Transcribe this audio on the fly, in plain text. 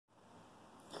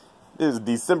It is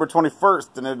December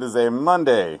 21st, and it is a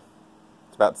Monday.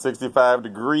 It's about 65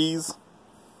 degrees.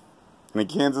 And in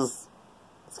Kansas,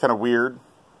 it's kind of weird.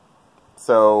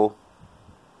 So,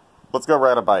 let's go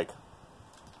ride a bike.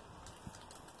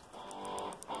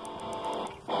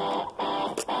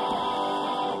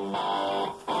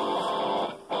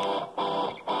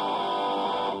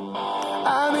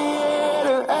 I'm here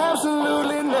to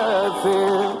absolutely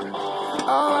nothing.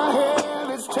 All I have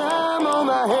is time on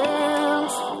my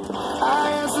hands.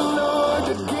 I ask the Lord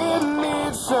to give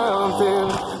me something,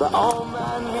 but on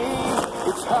my knees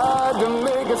it's hard to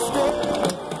make a step.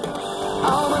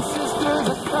 All my sisters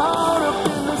are caught up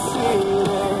in the city.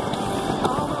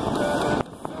 All my brothers are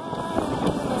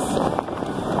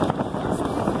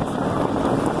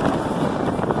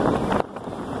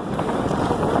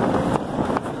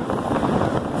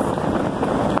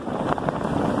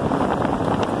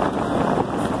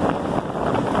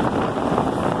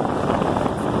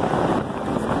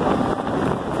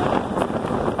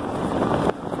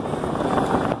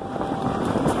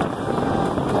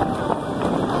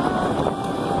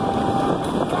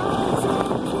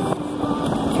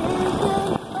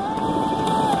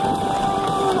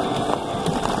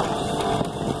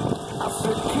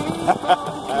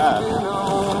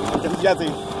Jesse.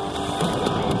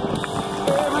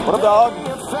 What up, dog?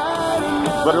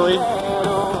 Literally.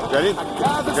 Ready?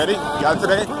 Ready? Got it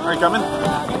today? Are you coming?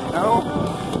 No?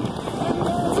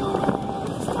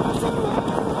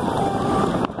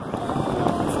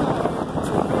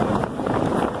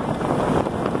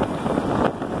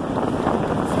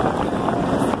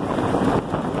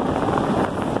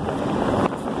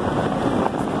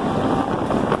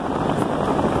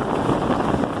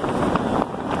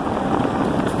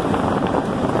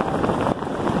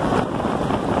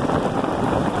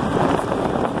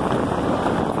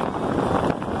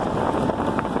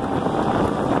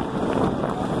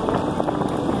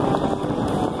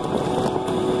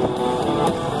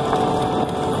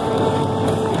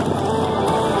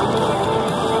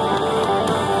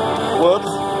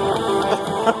 Whoops.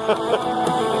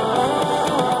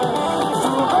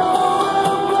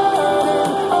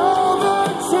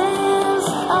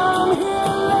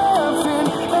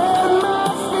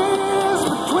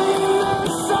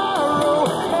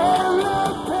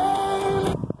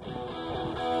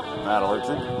 That alerts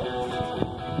it.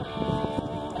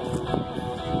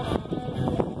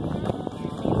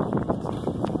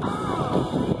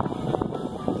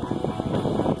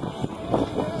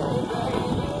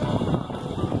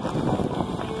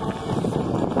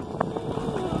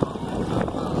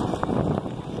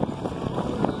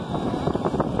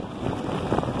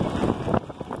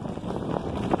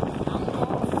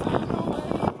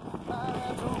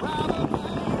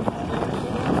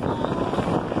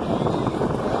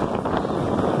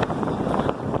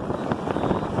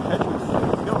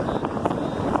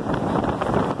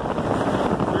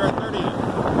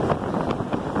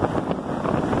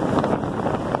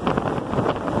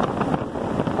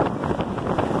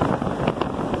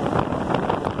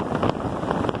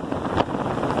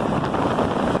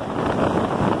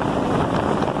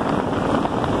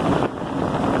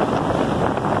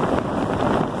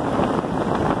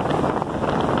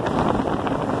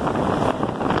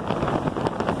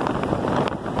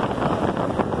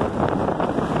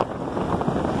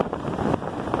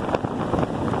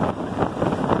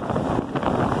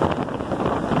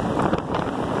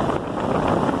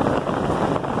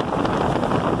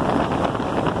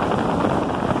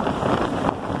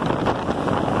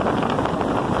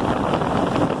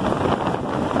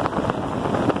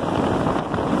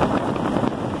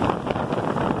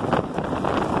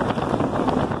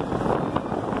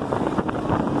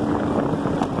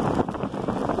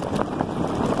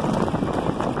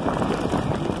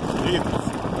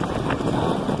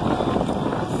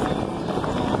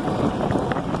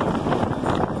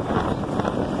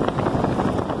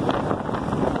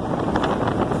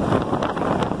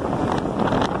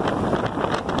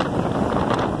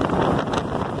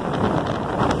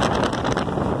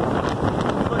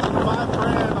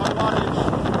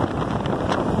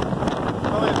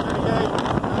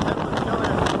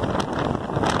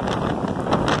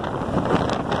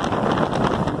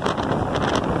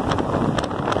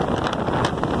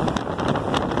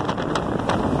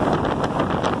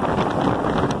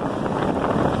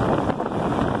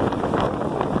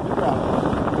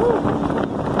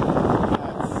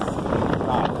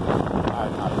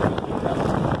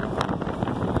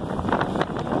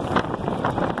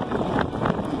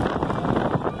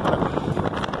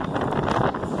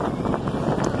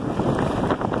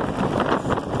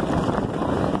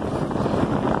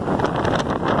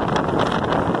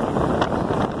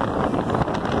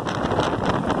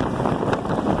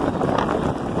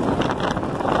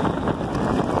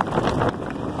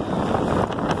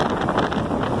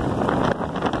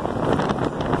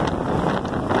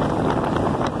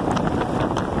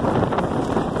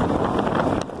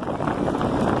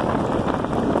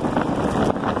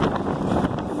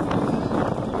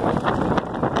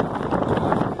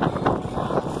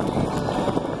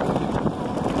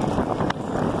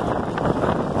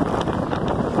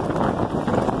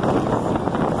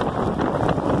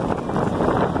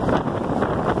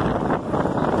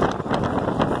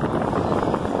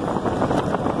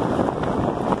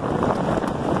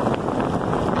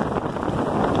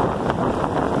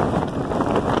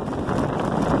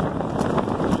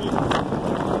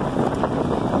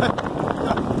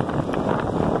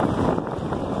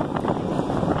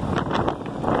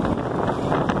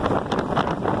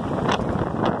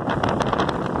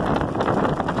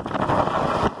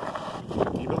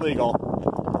 legal.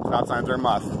 Stop signs are a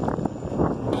must.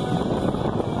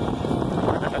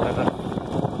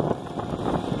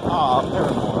 Aw,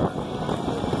 Paramore.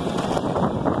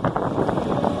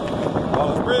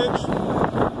 Wallace Bridge.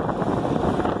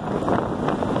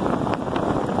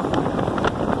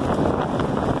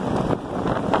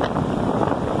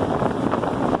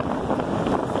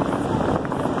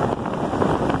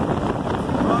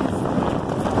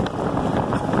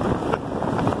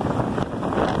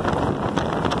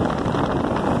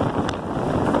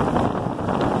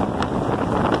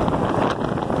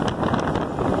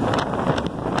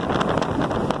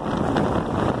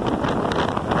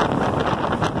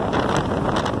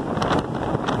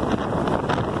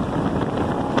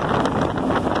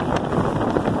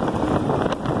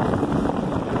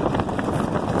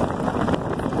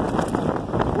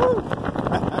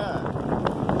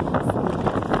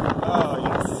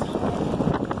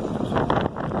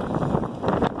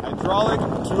 Hydraulic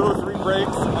 203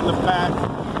 brakes on the back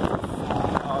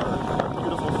are a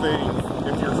beautiful thing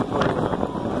if you're familiar with them.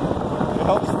 It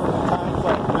helps for times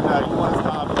like when you want to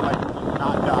stop and like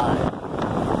not die.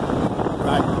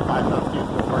 I'm not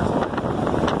useful personally.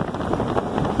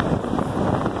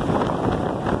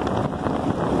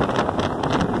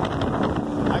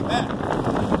 Like that.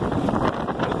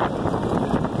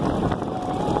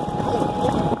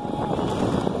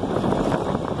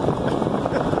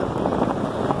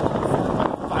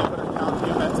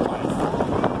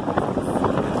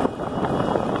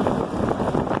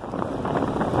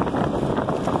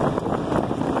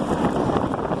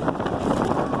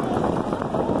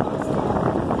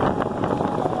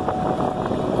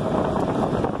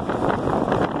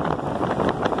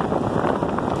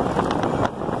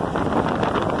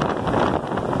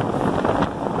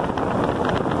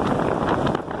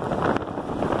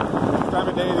 Time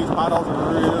of day, these potholes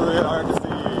are really hard to see.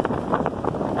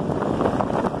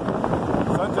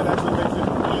 Sunset actually makes it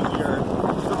easier.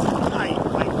 It's just tight,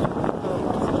 like, oh,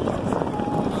 Jesus.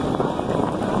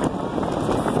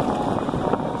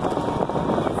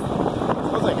 I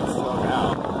suppose I can slow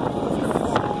down.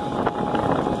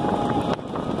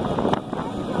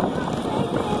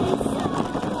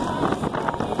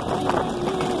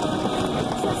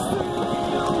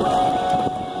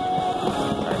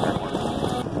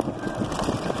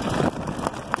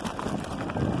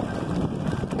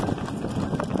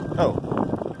 Oh,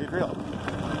 be real.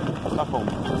 Stop home.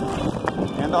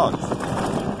 And dogs.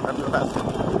 Grab the best.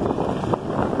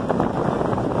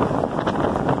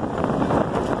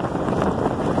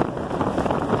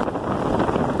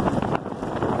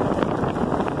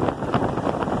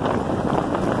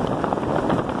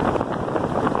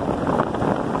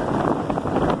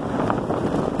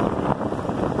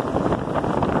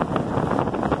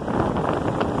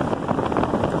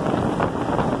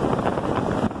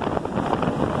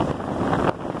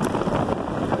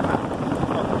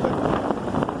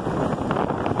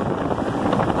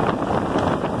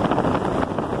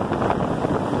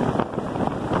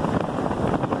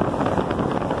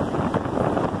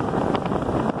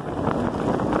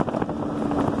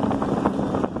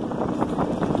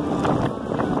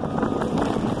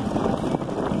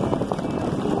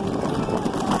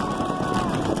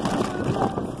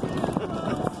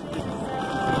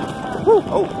 Woo!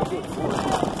 Oh!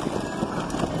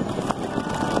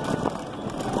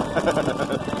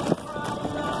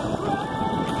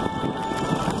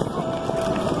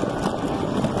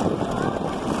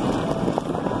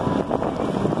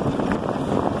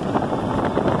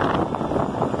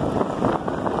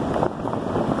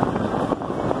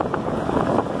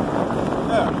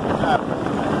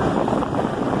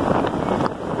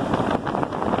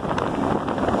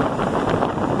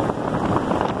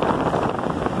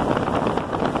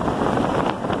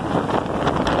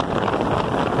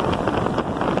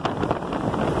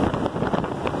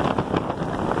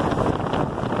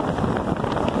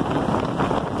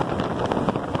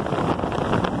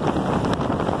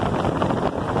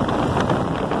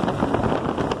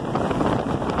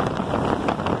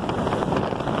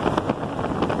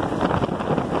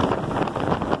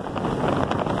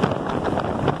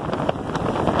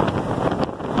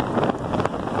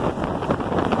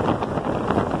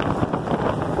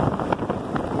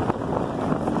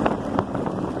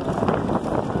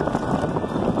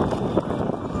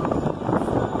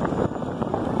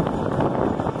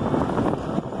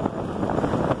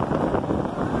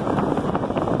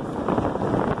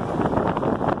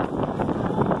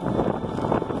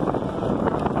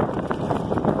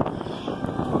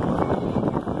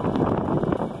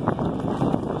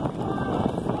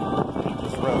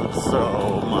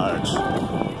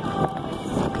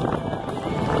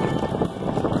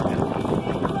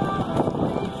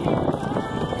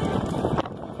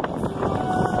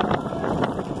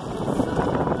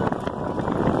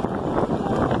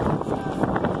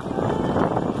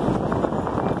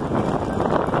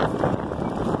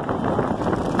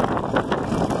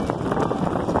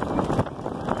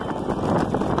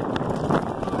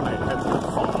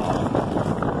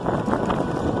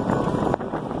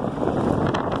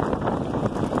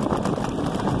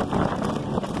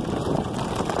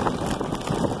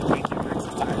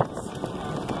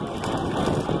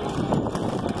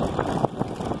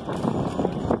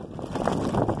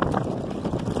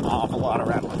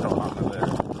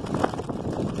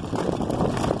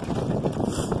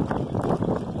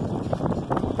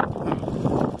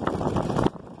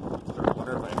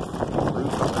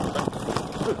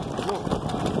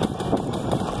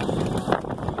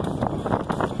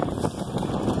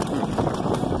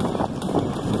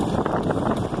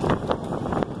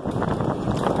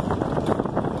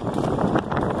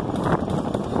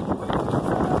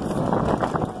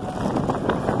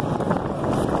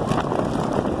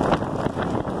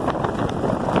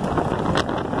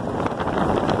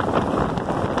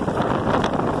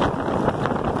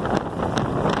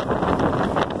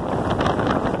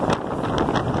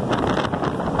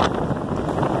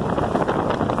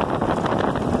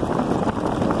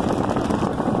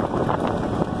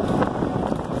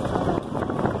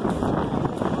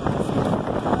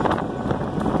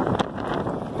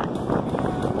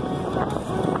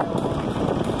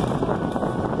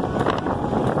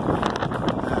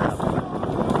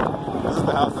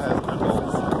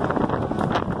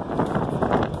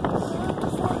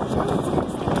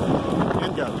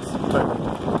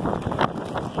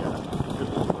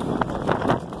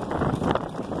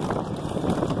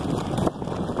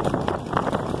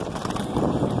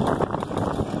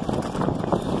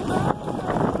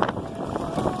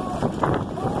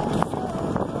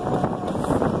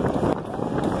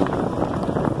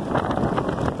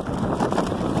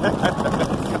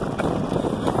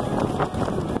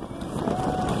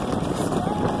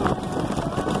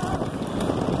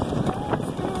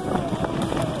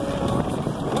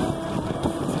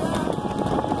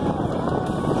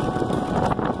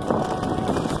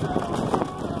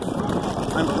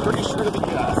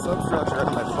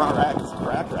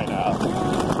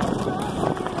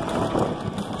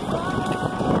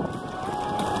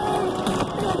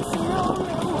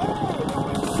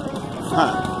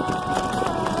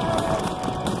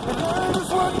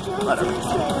 Whatever.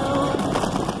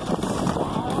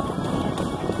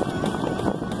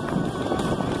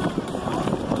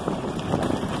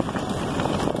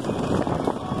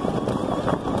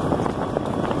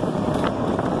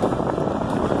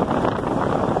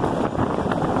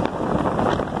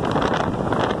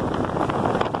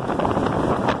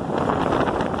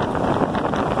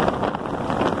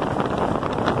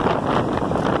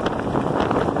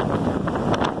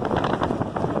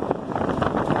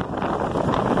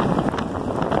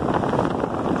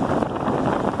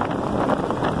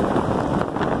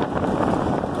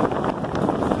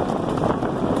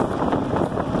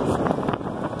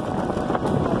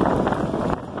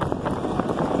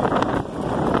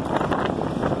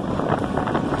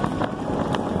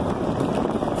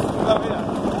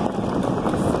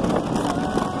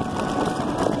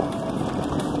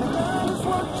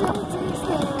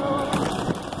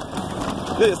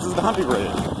 This is the Humpy Bridge.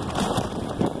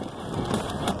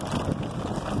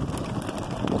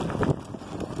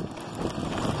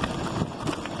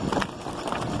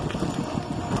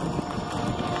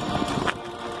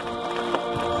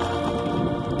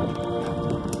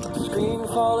 Screen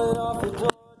falling off the door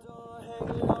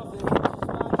hanging off the hinges.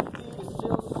 My feet are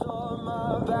still sore,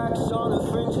 my back's on the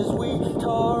fringes. We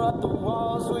tore up the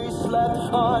walls, we slept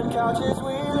on couches.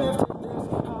 We lifted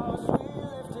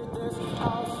this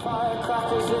house,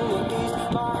 firecrackers in the east.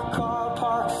 My car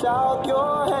parks out,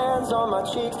 your hands on my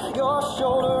cheek, your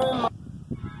shoulder in my...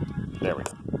 There we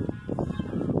go.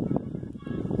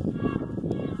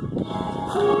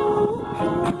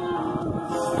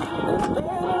 It's been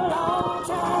a long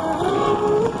time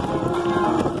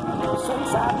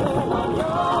since I've been on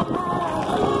your mind.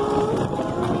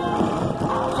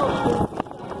 I hope it's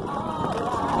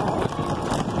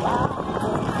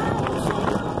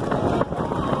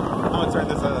I'm gonna turn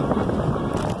this up.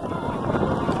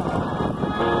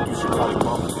 You should call it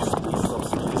mama.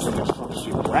 It's in the trunk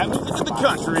shit. Rap music in the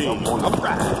country.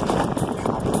 Alright.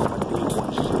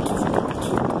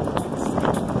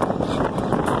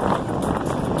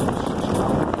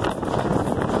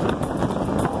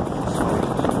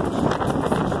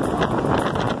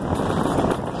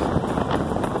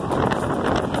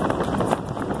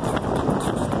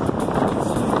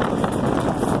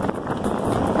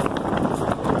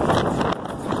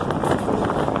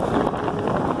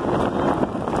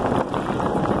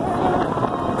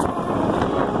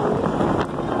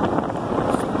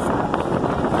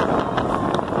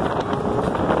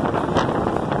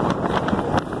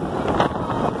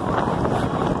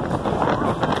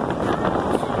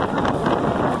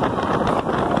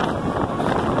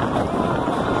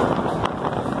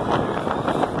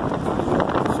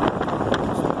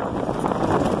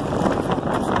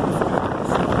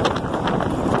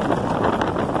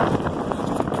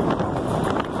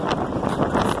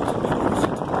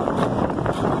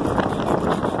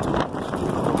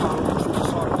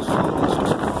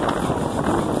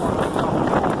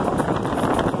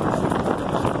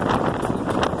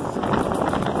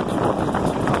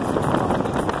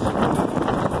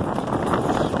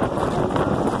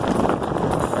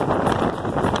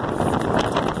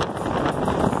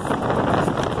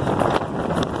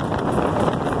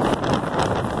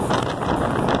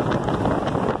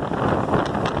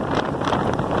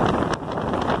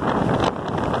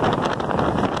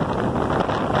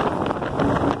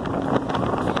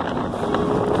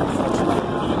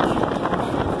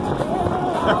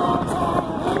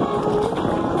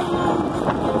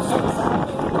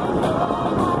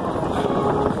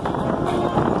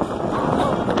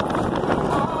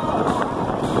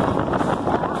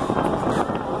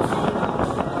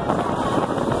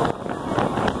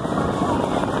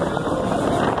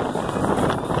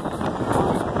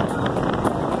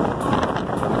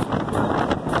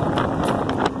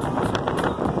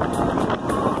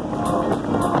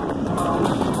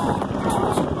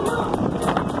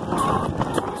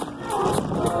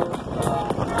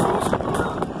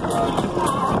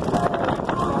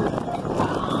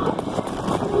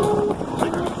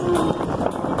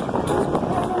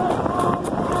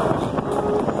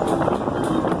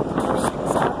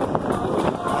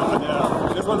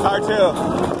 Hard too.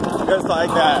 Just like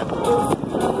that.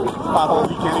 Potholes,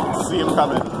 you can't even see them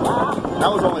coming. That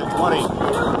was only 20.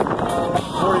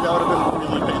 40, that would have been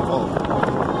really painful.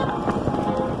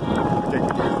 Take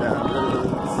the gears down.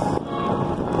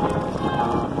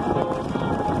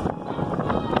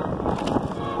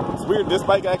 It's weird, this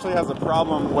bike actually has a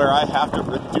problem where I have to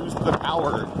reduce the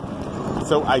power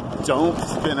so I don't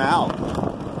spin out.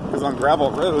 Because on gravel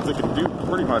roads, it can do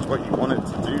pretty much what you want it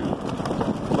to do.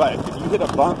 But if you hit a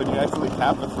bump and you actually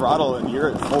tap the throttle and you're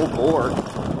at full bore,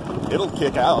 it'll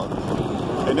kick out.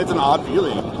 And it's an odd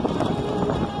feeling.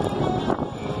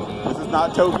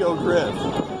 not Tokyo Drift.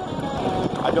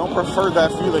 I don't prefer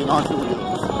that feeling on two wheels.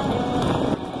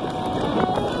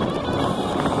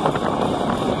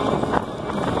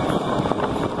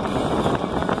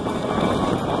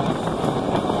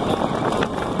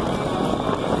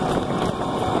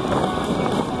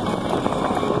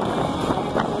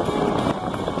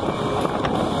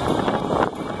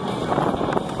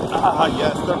 Ah,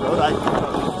 yes, the road I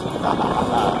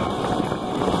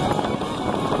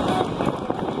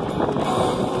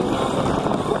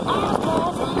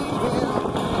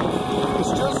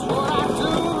It's just what I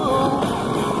do,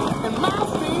 and my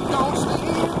feet don't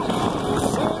sleep.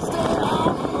 Since they're on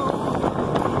the move,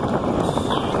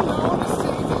 I know the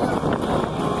savior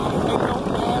ain't no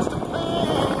master plan.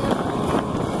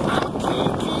 I'm a kid,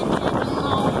 keep keeping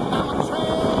on. I'm a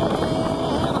traveler.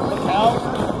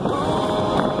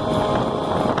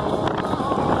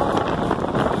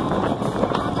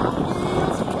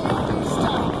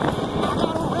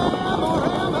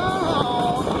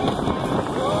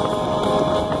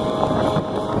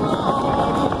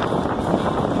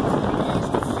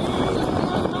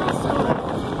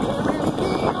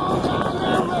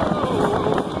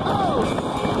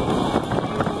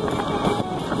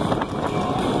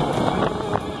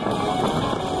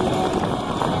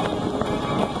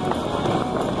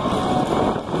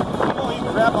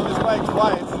 Crap on this bike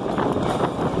twice.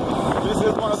 This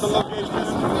is one of the locations.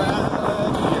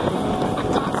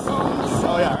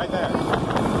 Oh yeah, right there.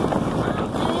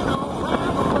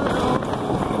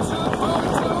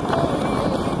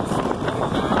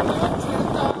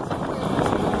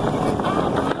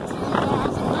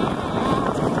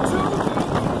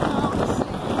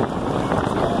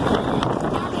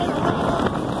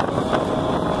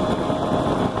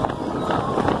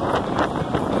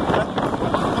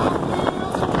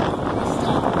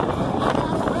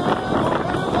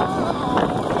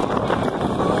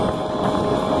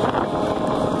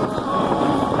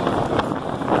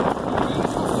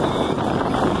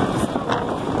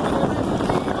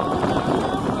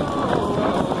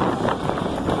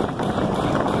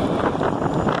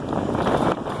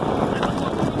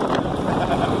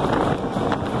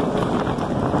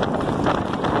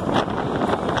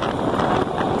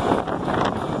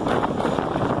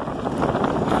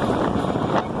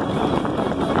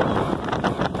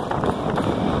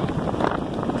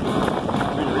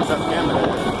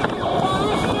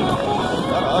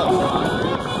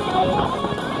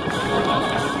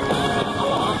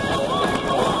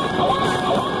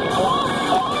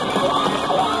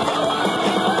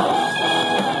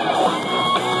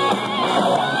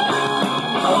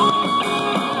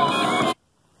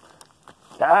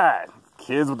 God,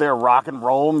 kids with their rock and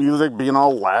roll music being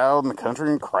all loud in the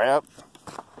country and crap.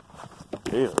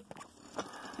 Ew.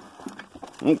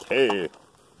 Okay.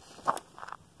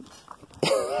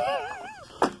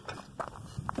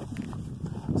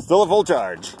 Still a full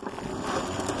charge.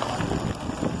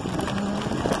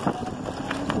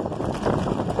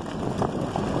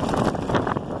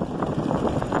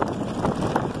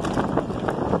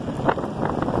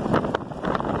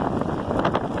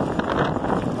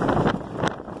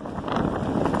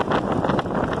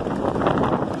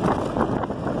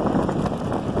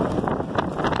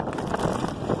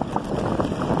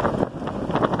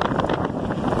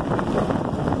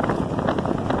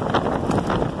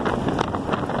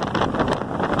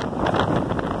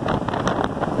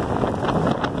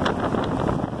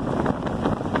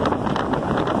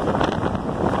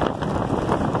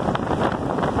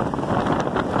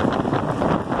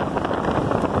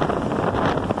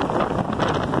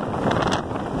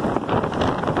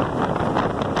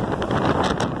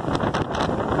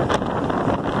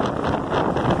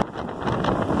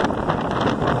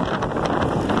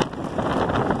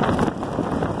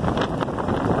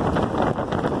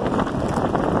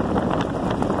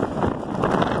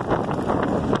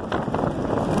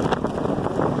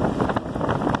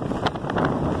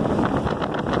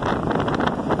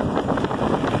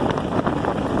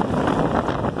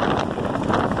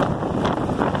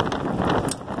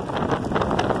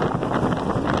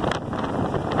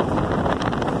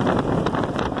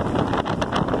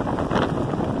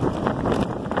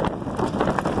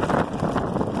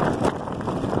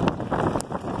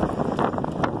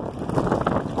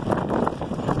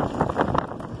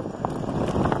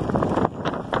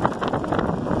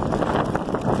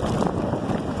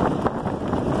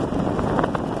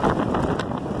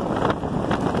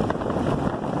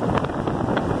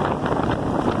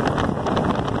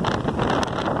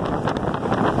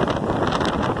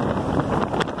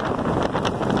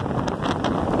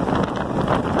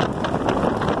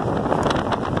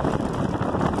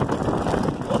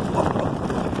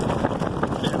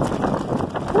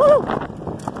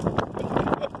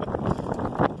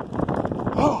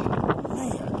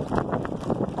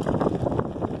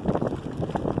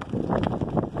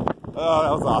 Oh,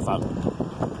 that was awesome.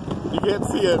 You can't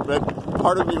see it, but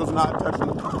part of me was not touching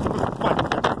the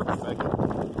bike for a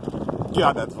second.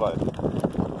 God, that's fun.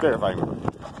 Terrifying.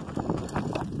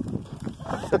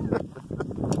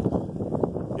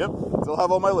 Yep, still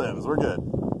have all my limbs. We're good.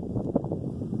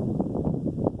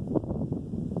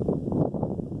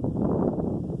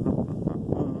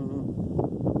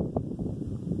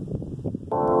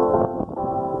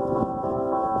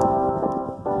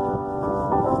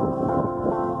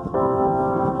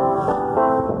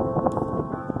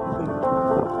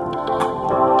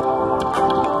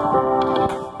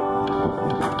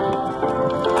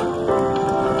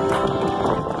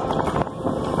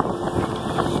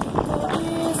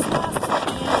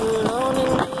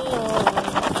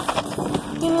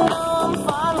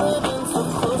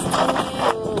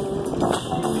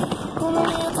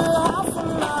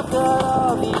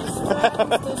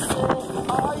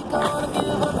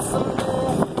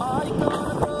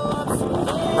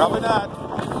 Probably not.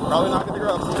 Probably not going to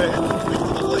grow up today.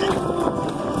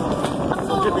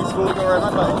 Still could be school to go ride my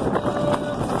bike.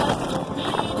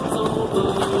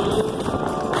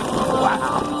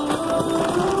 Wow.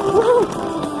 Woohoo!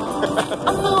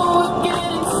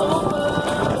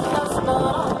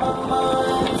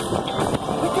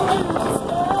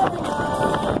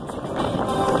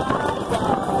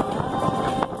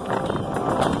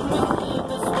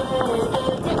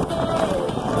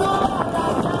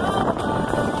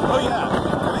 Oh yeah,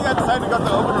 I think I decided to go to the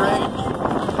open range.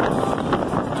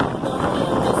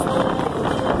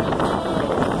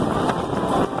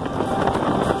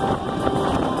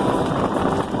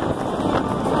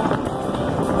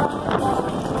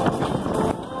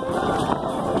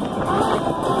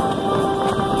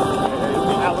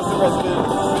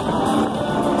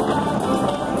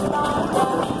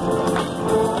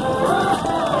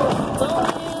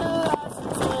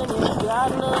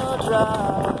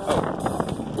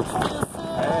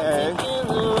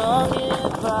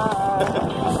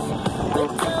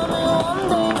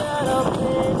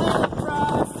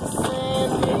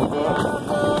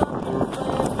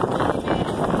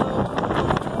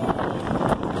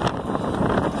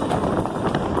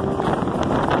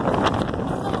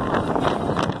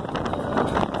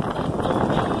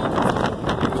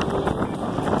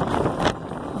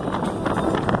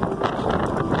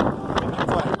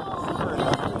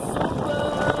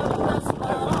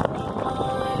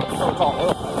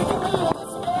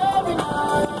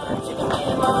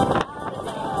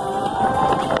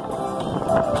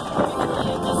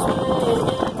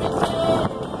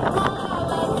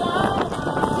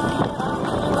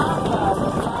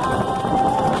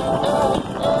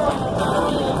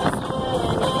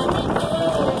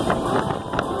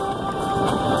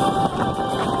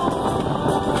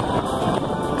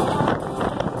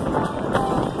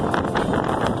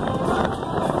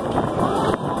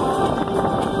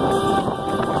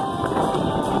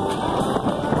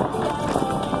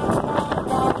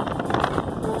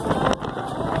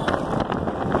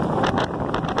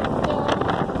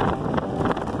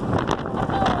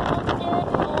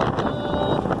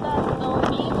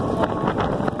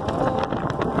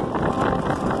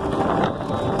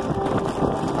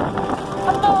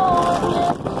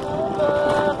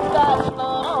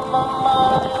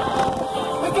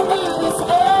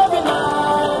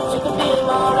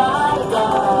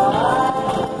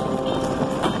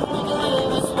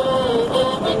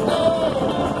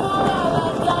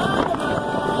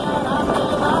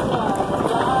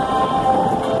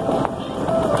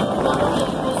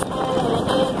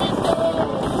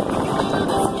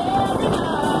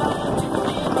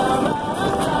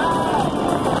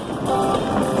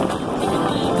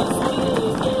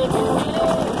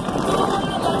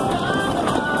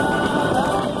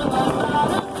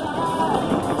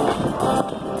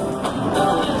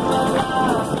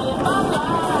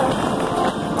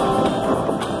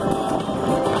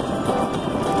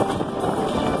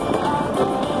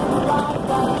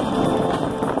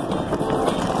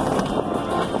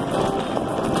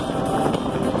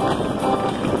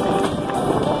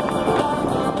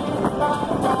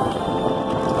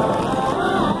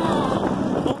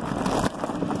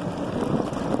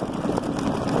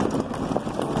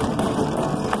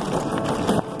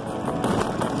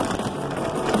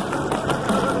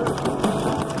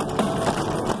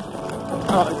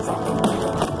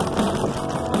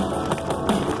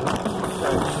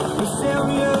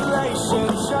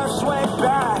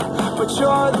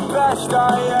 You're the best I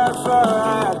ever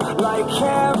had, like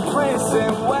handprints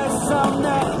in West Some